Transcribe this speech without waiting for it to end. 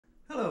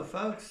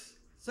Hello folks,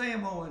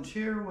 Sam Owens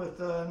here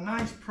with a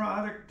nice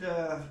product,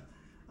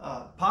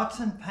 pots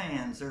and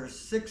pans. There's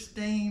a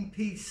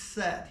 16-piece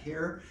set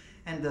here,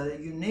 and the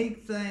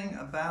unique thing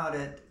about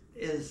it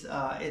is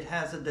it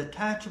has a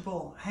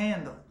detachable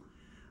handle.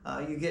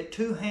 You get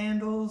two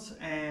handles,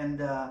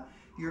 and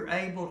you're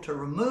able to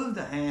remove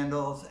the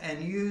handles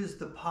and use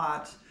the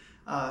pots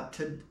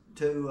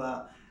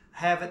to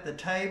have at the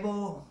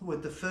table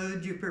with the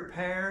food you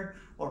prepared,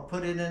 or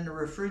put it in the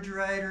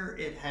refrigerator.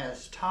 It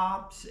has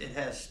tops, it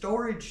has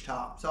storage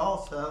tops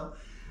also.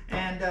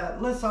 And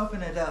let's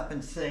open it up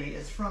and see.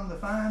 It's from the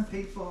fine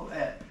people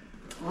at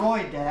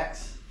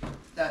Rorydx.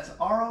 That's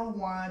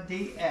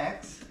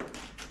R-O-Y-D-X.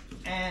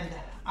 And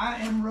I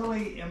am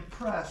really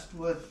impressed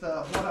with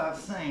what I've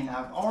seen.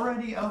 I've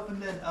already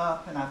opened it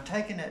up and I've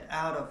taken it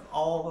out of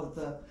all of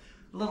the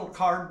little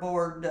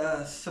cardboard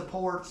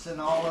supports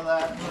and all of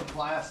that, little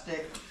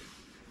plastic,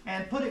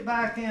 and put it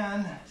back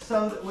in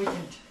so that we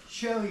can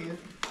show you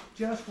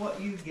just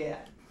what you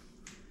get.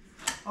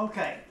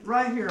 Okay,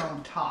 right here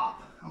on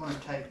top, I'm going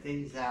to take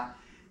these out.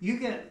 You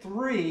get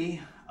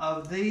 3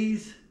 of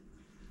these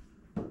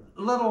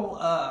little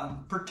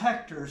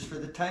protectors for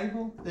the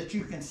table that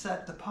you can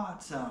set the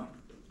pots on.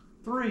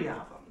 3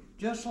 of them,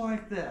 just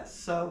like this.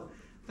 So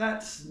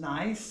that's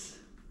nice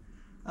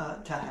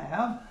to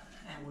have,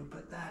 and we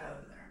put that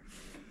over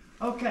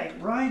there. Okay,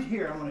 right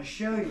here, I'm going to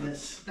show you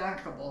this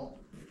stackable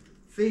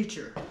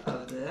feature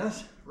of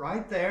this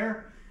right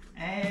there.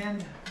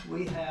 And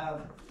we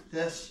have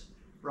this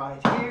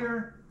right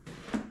here,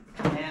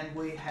 and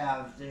we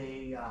have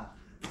the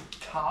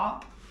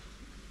top,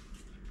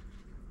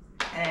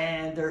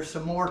 and there's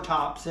some more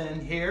tops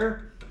in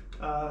here.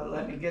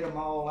 Let me get them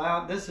all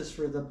out. This is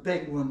for the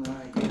big one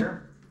right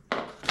here,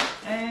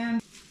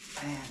 and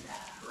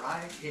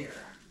right here.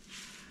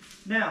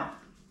 Now,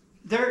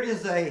 there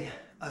is a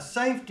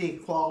safety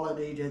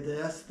quality to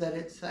this, that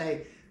it's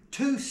a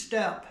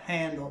 2-step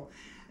handle.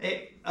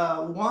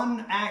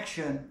 One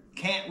action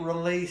can't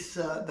release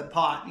the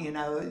pot. You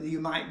know, you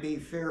might be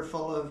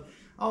fearful of,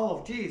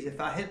 oh geez,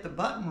 if I hit the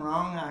button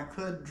wrong, I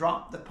could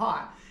drop the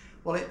pot.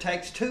 Well, it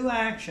takes 2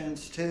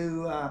 actions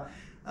to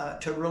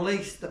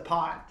release the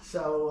pot,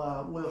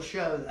 so we'll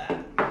show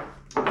that.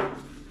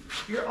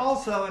 You're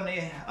also in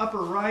the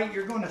upper right,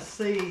 you're going to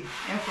see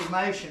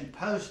information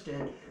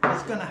posted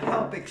that's going to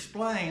help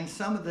explain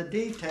some of the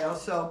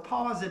details, so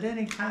pause at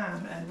any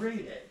time and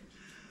read it.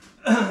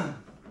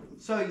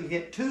 So you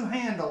get 2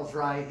 handles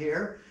right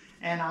here,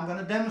 and I'm going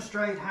to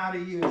demonstrate how to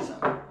use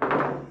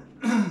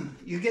them.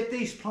 You get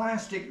these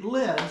plastic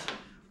lids,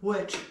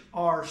 which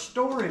are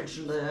storage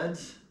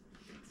lids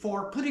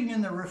for putting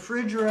in the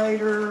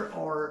refrigerator,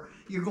 or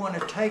you're going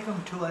to take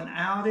them to an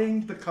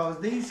outing, because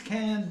these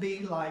can be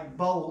like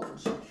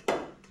bowls.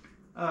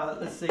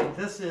 Let's see,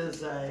 this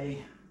is a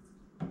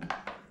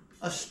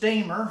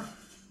steamer.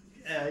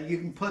 You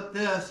can put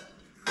this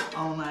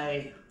on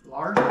a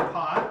larger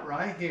pot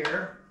right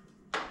here.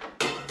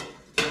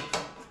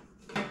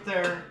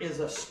 There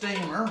is a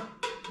steamer,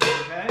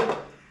 okay,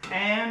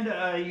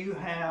 and you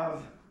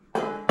have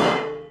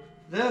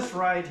this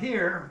right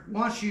here.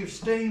 Once you've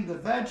steamed the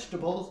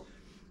vegetables,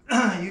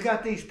 you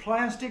got these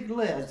plastic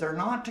lids. They're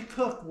not to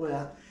cook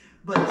with,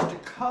 but it's to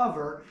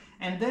cover,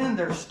 and then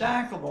they're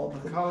stackable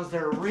because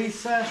they're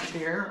recessed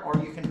here, or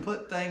you can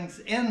put things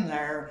in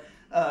there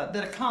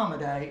that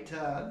accommodate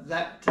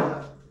that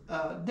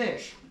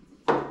dish.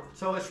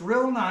 So it's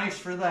real nice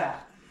for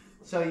that.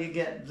 So you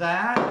get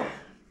that.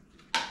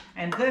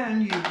 And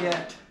then you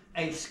get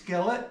a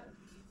skillet.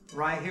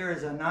 Right here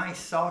is a nice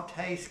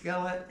saute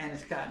skillet, and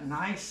it's got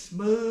nice,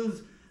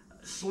 smooth,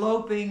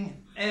 sloping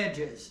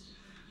edges.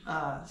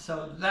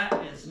 So that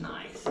is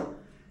nice.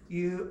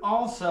 You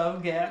also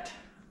get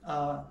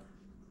a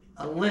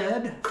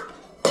lid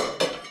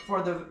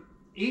for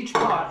each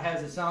pot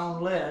has its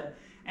own lid,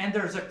 and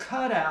there's a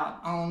cutout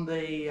on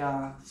the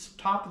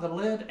top of the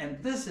lid,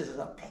 and this is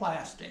a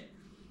plastic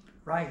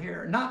right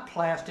here. Not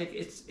plastic,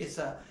 it's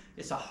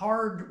a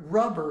hard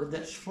rubber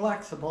that's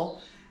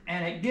flexible,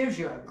 and it gives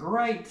you a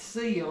great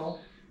seal,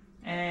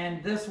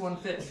 and this one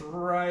fits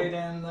right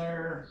in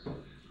there.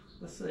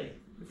 Let's see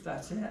if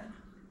that's it.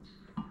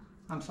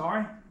 I'm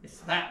sorry, it's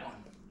that one.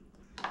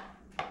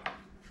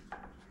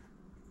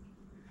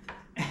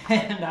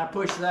 And I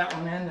push that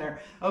one in there.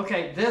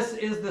 Okay, this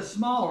is the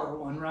smaller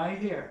one right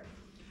here.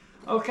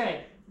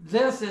 Okay,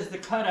 this is the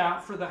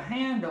cutout for the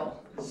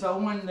handle. So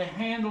when the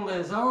handle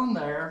is on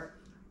there,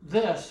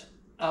 this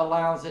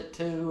allows it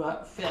to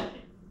fit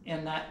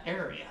in that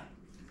area.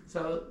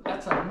 So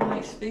that's a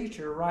nice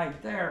feature right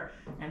there.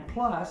 And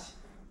plus,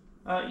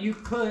 you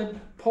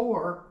could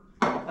pour,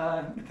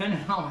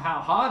 depending on how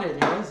hot it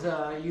is,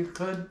 you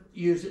could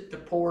use it to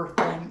pour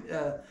things,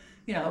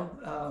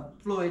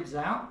 fluids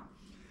out.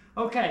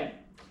 Okay,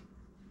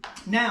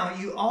 now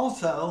you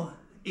also,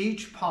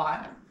 each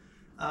pot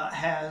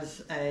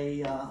has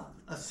a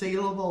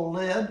sealable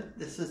lid.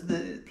 This is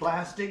the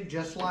plastic,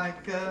 just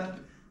like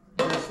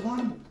this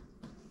one.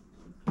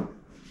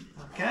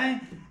 Okay,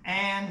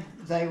 and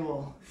they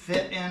will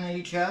fit in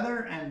each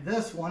other, and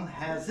this one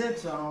has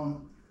its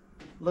own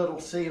little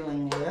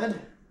sealing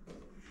lid.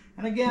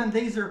 And again,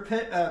 these are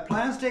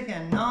plastic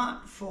and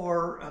not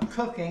for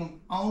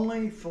cooking,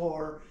 only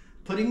for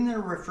putting in the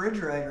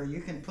refrigerator.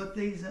 You can put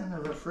these in the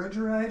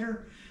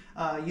refrigerator.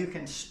 You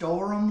can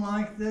store them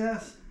like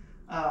this.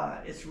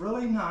 It's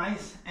really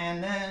nice.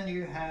 And then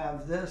you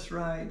have this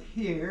right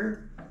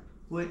here,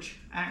 which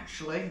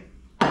actually,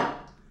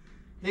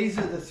 these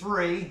are the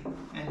 3,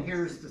 and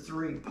here's the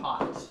 3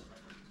 pots.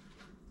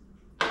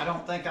 I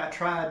don't think I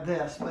tried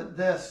this, but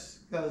this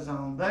goes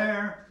on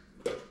there.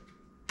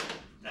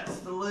 That's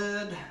the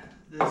lid.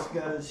 This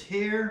goes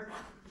here.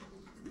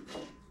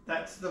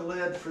 That's the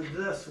lid for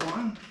this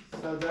one.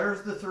 So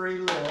there's the 3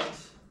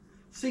 lids,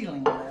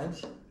 sealing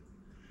lids.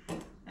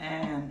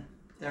 And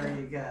there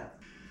you go.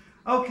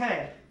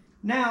 Okay,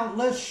 now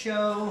let's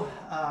show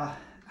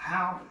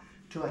how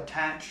to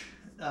attach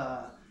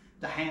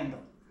the handle.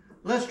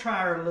 Let's try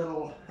our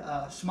little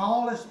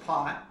smallest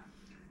pot.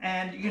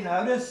 And you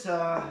notice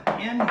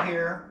in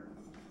here,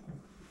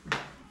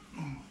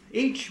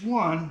 each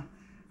one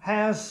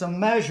has some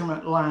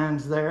measurement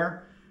lines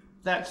there.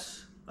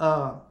 That's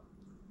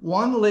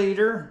 1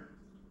 liter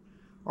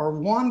or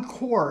 1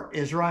 quart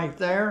is right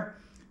there,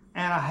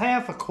 and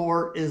 1/2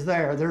 quart is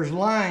there. There's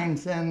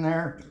lines in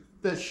there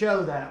that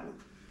show that.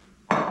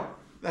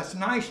 That's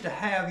nice to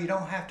have. You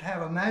don't have to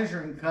have a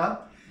measuring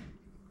cup.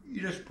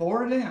 You just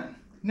pour it in.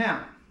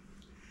 Now,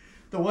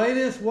 the way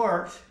this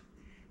works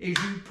is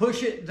you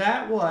push it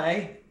that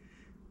way,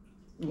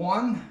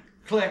 1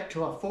 click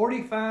to a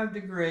 45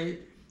 degree,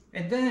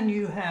 and then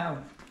you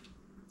have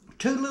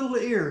 2 little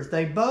ears.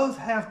 They both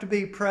have to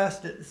be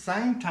pressed at the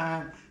same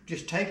time.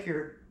 Just take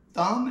your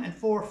thumb and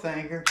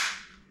forefinger,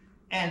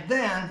 and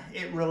then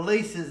it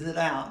releases it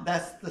out.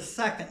 That's the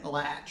second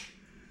latch.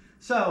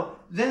 So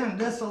then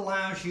this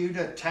allows you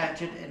to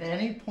attach it at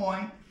any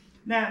point.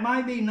 Now it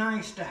might be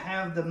nice to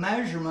have the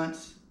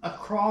measurements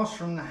across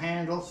from the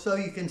handle so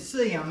you can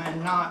see them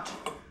and not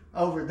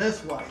over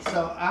this way.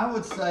 So I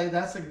would say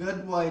that's a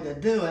good way to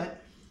do it.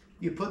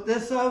 You put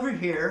this over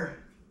here,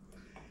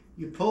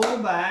 you pull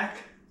back,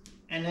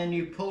 and then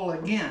you pull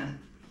again.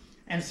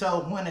 And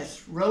so when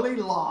it's really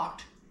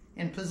locked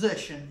in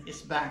position,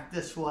 it's back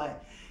this way.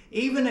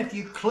 Even if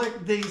you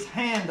click these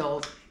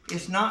handles,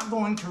 it's not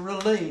going to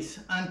release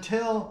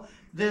until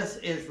this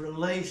is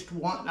released.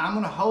 I'm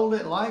going to hold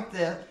it like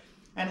this,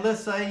 and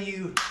let's say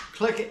you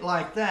click it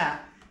like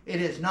that.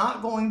 It is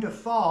not going to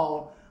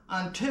fall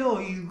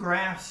until you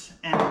grasp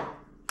and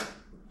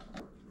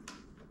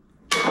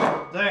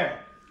there.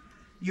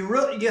 You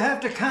have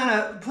to kind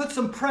of put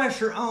some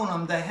pressure on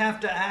them. They have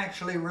to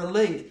actually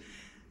release.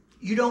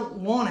 You don't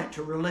want it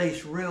to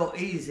release real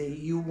easy.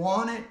 You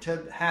want it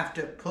to have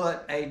to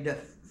put a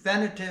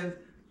definitive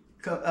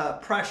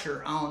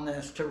pressure on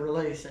this to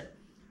release it.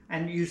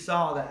 And you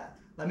saw that.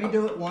 Let me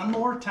do it one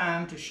more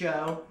time to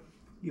show.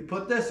 You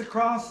put this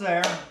across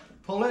there,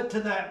 pull it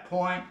to that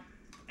point,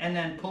 and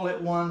then pull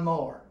it one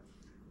more.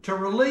 To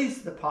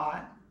release the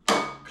pot,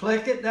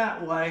 click it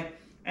that way,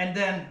 and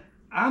then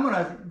I'm going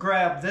to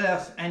grab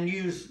this and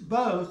use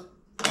both,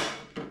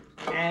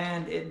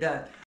 and it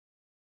does.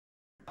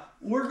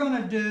 We're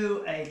going to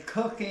do a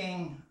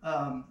cooking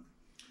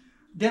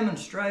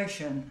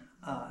demonstration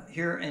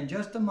here in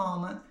just a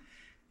moment,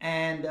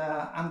 and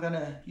I'm going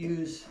to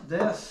use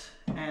this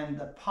and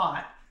the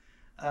pot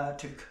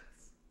to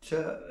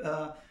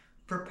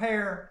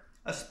prepare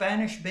a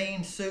Spanish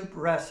bean soup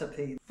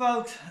recipe.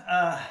 Folks,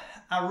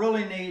 I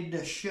really need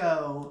to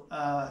show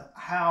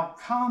how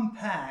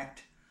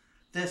compact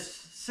this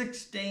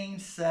 16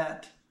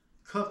 set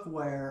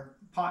cookware,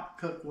 pot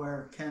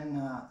cookware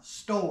can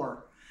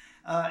store.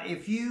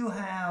 If you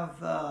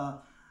have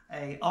a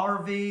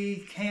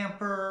RV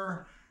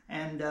camper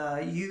and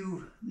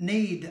you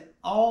need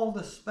all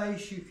the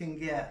space you can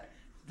get,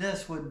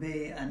 this would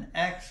be an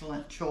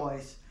excellent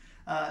choice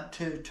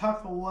to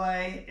tuck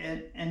away,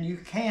 and you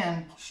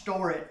can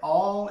store it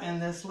all in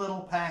this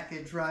little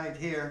package right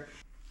here.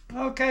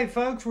 Okay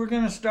folks, we're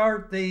going to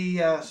start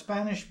the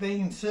Spanish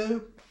bean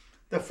soup.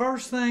 The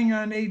first thing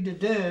I need to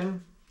do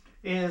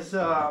is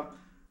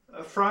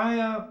fry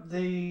up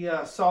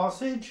the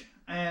sausage,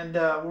 and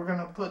we're going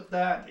to put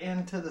that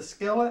into the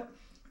skillet.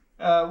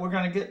 We're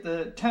going to get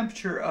the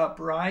temperature up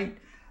right,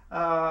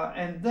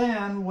 and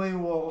then we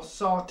will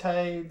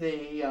saute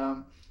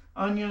the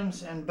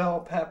onions and bell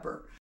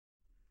pepper.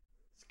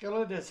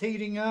 Skillet is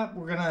heating up.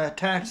 We're going to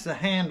attach the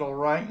handle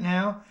right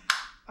now.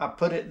 I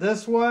put it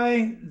this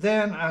way,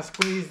 then I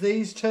squeeze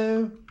these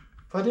two,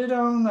 put it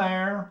on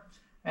there,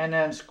 and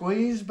then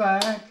squeeze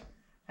back,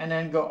 and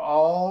then go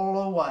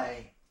all the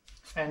way.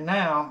 And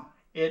now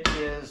it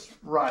is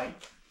right.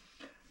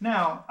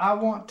 Now I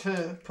want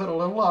to put a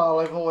little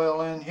olive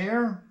oil in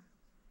here.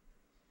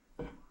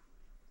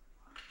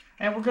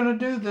 And we're going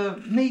to do the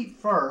meat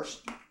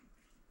first,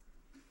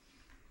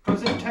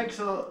 because it takes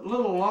a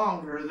little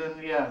longer than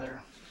the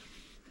other.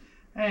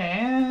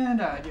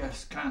 And I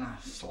just kind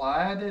of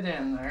slide it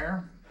in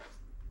there.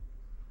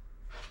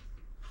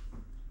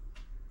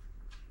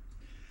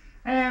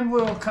 And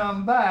we'll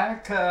come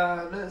back,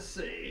 let's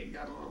see,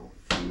 got a little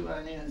 2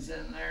 onions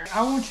in there.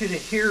 I want you to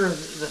hear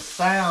the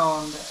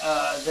sound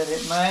that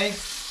it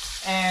makes.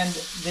 And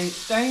the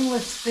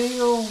stainless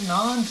steel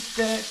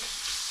non-stick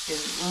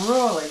is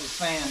really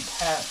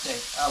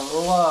fantastic. I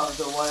love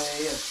the way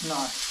it's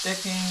not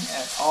sticking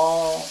at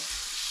all.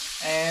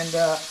 And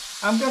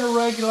I'm going to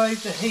regulate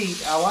the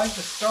heat. I like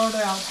to start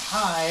out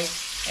high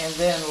and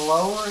then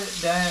lower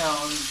it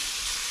down.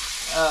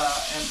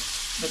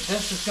 But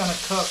this is going to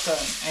cook an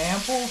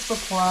ample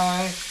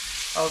supply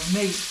of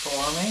meat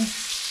for me.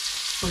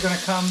 We're going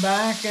to come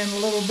back in a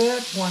little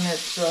bit when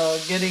it's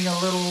getting a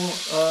little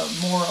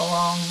more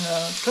along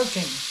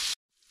cooking.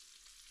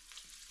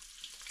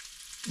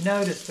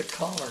 Notice the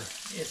color.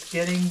 It's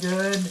getting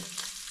good.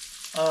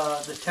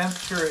 The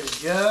temperature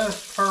is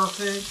just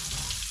perfect.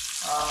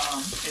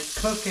 It's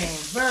cooking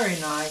very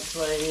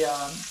nicely.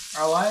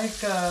 I like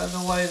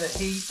the way the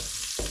heat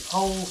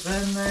holds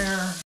in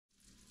there.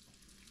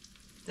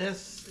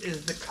 This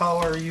is the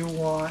color you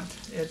want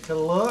it to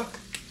look.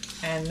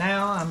 And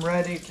now I'm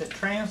ready to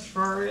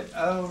transfer it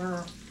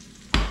over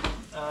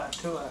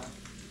to a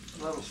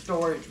little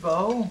storage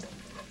bowl.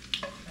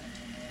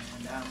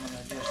 And I'm going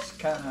to just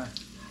kind of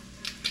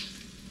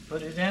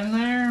put it in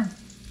there.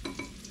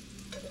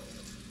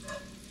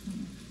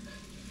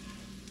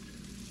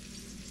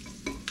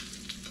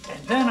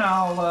 And then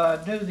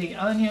I'll do the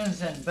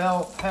onions and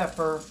bell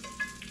pepper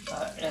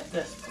at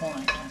this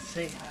point. And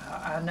see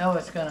how I know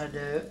it's going to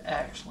do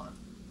excellent.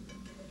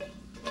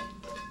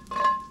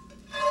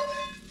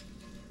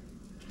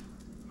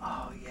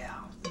 Oh yeah,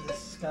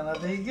 this is going to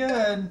be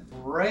good.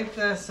 Break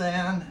this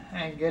in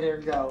and get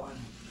it going.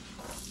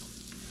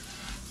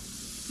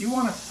 You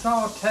want to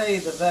saute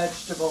the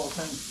vegetables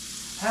and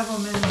have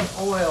them in the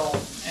oil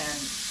and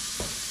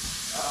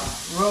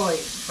really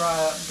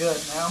fry up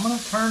good. Now I'm going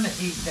to turn the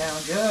heat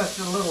down just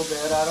a little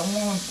bit. I don't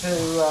want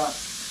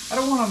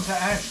them to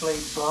actually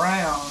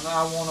brown.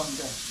 I want them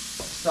to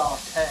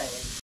saute.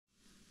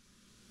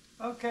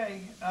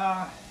 Okay,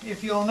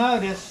 if you'll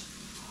notice,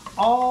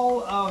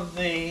 all of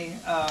the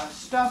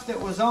stuff that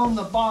was on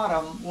the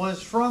bottom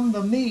was from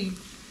the meat,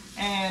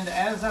 and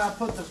as I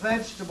put the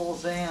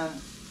vegetables in,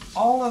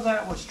 all of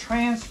that was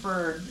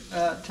transferred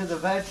to the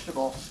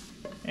vegetables.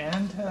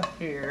 Into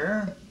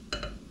here.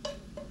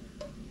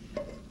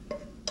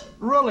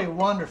 Really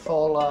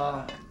wonderful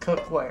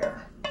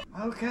cookware.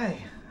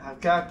 Okay,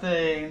 I've got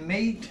the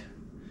meat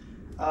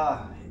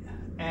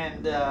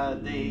and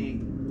the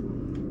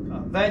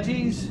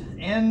veggies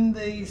in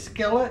the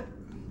skillet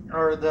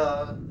or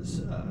the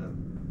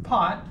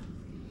pot,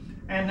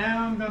 and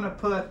now I'm going to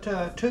put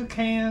 2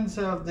 cans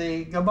of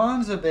the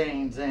garbanzo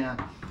beans in.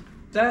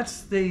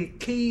 That's the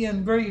key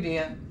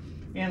ingredient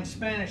in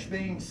Spanish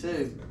bean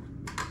soup.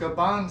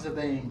 Garbanzo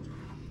beans.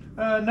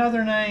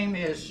 Another name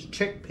is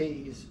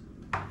chickpeas.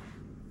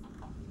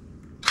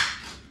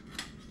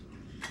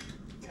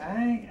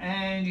 Okay,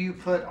 and you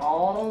put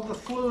all the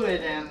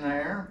fluid in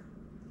there.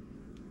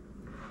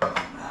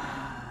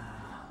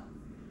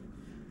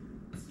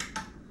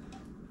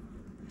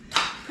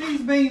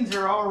 These beans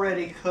are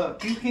already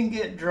cooked. You can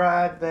get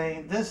dried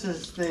beans. This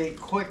is the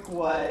quick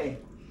way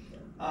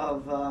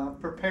of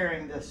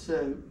preparing this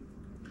soup.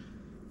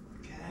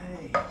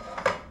 Okay,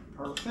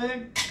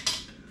 perfect.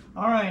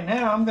 All right,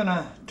 now I'm going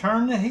to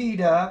turn the heat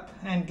up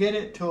and get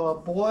it to a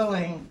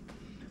boiling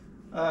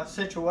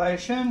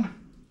situation.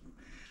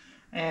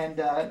 And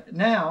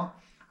now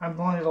I'm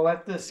going to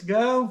let this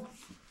go.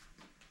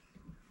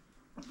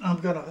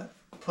 I'm going to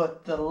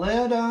put the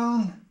lid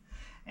on,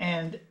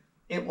 and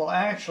it will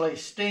actually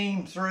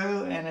steam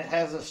through, and it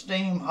has a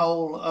steam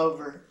hole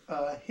over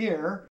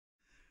here.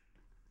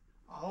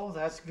 Oh,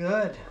 that's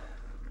good.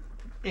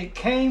 It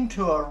came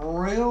to a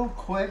real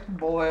quick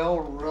boil,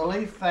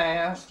 really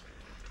fast.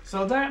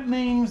 So that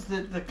means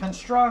that the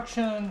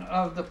construction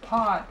of the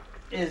pot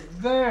is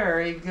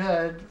very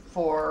good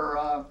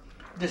for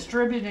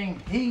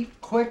distributing heat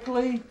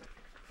quickly.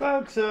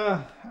 Folks,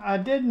 I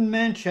didn't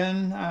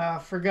mention, I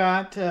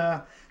forgot,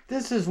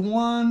 this is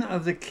one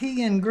of the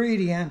key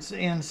ingredients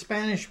in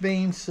Spanish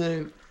bean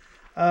soup,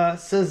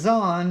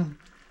 sazon,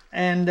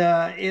 and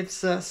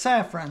it's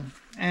saffron.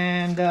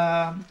 And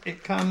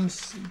it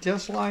comes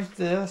just like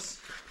this,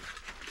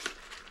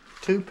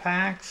 2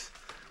 packs.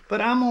 But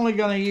I'm only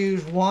going to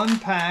use 1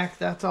 pack.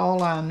 That's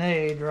all I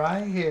need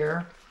right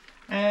here.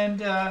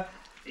 And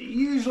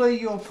usually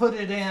you'll put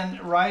it in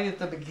right at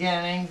the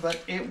beginning,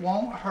 but it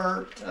won't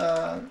hurt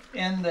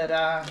in that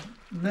I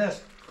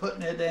missed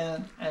putting it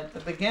in at the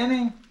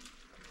beginning.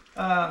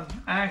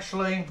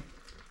 Actually,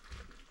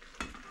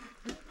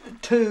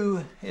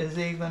 2 is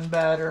even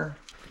better.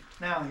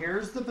 Now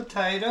here's the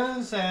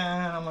potatoes,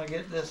 and I'm going to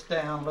get this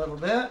down a little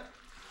bit.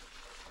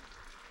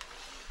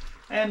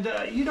 And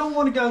you don't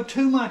want to go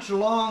too much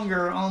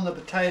longer on the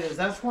potatoes.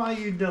 That's why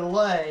you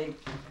delay.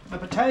 The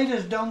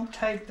potatoes don't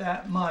take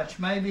that much,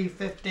 maybe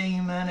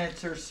 15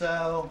 minutes or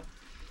so.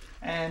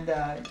 And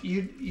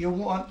you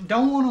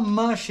don't want them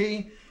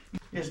mushy.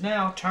 Is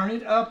now turn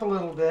it up a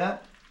little bit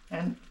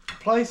and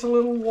place a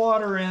little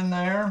water in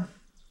there.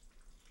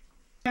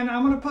 And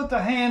I'm going to put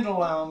the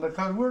handle on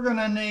because we're going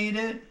to need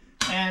it.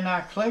 and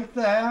I click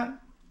that,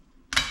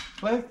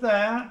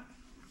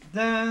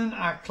 then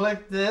I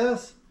click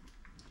this,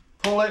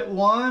 pull it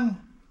 1,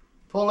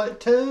 pull it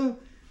 2,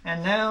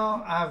 and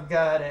now I've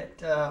got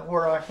it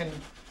where I can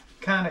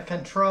kind of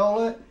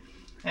control it,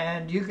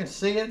 and you can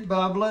see it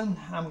bubbling.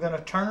 I'm going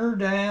to turn her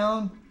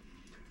down,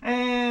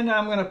 and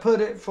I'm going to put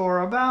it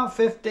for about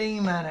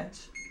 15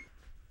 minutes.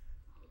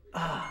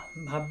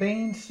 My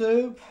bean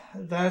soup,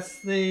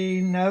 that's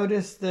the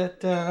notice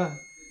that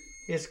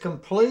it's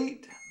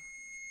complete,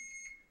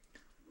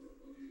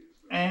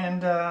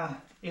 and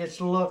it's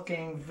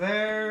looking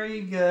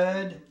very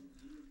good,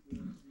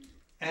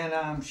 and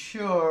I'm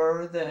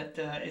sure that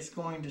it's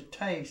going to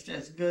taste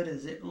as good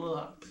as it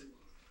looks.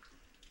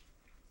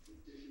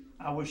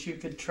 I wish you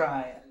could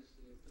try it.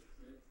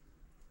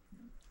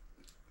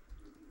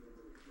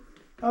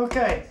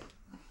 Okay.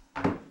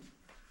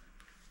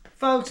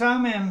 Folks,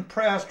 I'm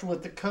impressed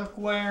with the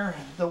cookware,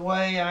 the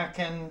way I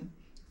can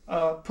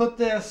put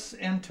this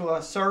into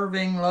a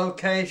serving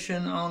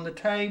location on the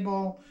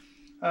table,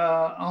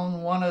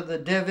 on one of the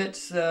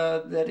divots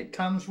that it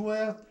comes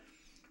with,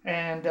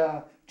 and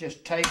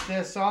just take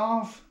this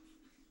off,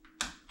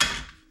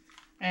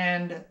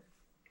 and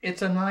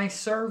it's a nice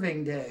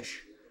serving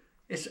dish.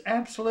 It's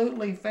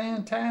absolutely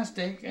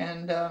fantastic,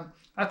 and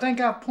I think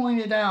I've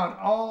pointed out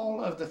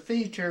all of the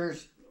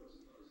features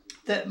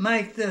that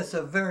make this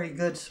a very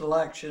good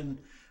selection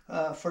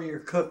for your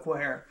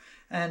cookware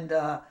and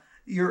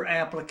your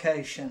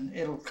application.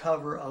 It'll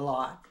cover a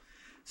lot.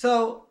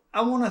 So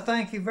I want to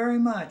thank you very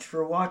much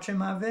for watching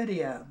my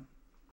video.